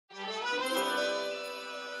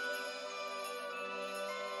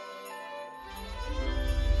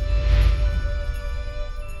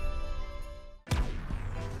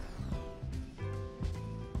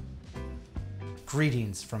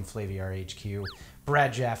Greetings from Flaviar HQ.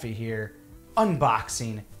 Brad Jaffe here,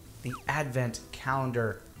 unboxing the Advent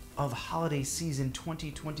calendar of holiday season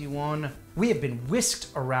 2021. We have been whisked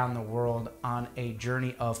around the world on a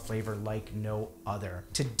journey of flavor like no other.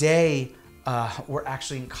 Today, we're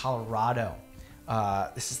actually in Colorado.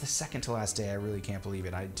 This is the second to last day. I really can't believe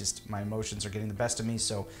it. My emotions are getting the best of me,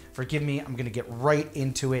 so forgive me. I'm gonna get right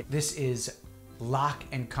into it. This is Locke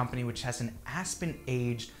Co, which has an Aspen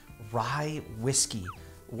Aged Rye Whiskey.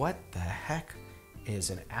 What the heck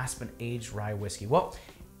is an Aspen Aged Rye Whiskey? Well,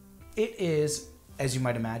 it is, as you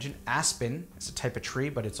might imagine, aspen. It's a type of tree,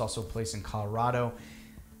 but it's also a place in Colorado.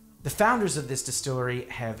 The founders of this distillery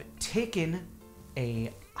have taken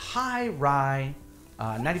a high rye,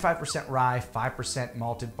 95% rye, 5%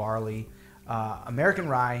 malted barley, American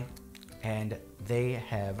rye, and they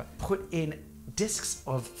have put in discs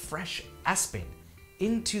of fresh aspen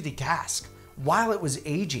into the cask while it was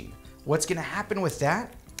aging. What's gonna happen with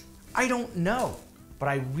that? I don't know, but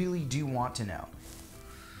I really do want to know.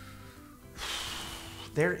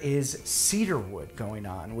 There is cedar wood going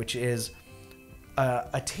on, which is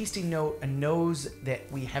a tasting note, a nose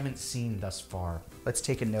that we haven't seen thus far. Let's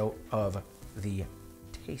take a note of the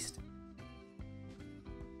taste.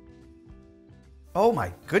 Oh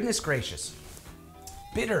my goodness gracious.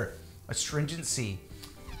 Bitter, astringency,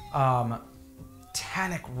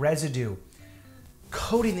 tannic residue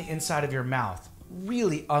coating the inside of your mouth.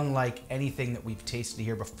 Really unlike anything that we've tasted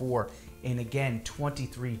here before in, again,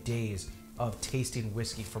 23 days of tasting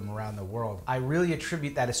whiskey from around the world. I really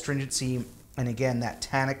attribute that astringency and, again, that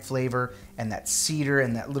tannic flavor and that cedar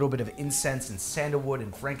and that little bit of incense and sandalwood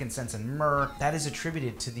and frankincense and myrrh, that is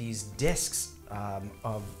attributed to these discs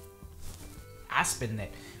of aspen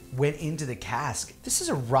that went into the cask. This is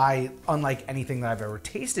a rye unlike anything that I've ever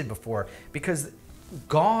tasted before, because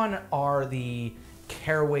gone are the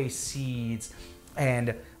caraway seeds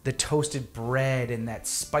and the toasted bread and that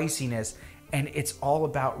spiciness, and it's all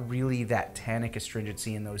about really that tannic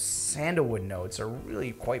astringency, and those sandalwood notes are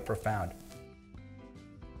really quite profound.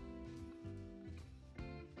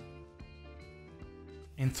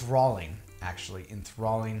 Enthralling, actually,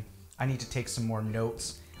 enthralling. I need to take some more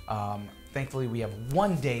notes. Thankfully, we have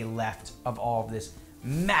one day left of all of this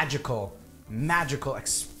magical,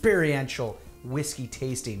 experiential whiskey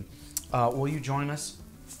tasting. Will you join us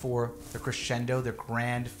for the crescendo, the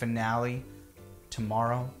grand finale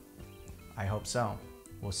tomorrow? I hope so.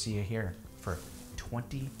 We'll see you here for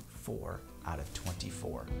 24 out of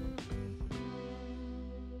 24.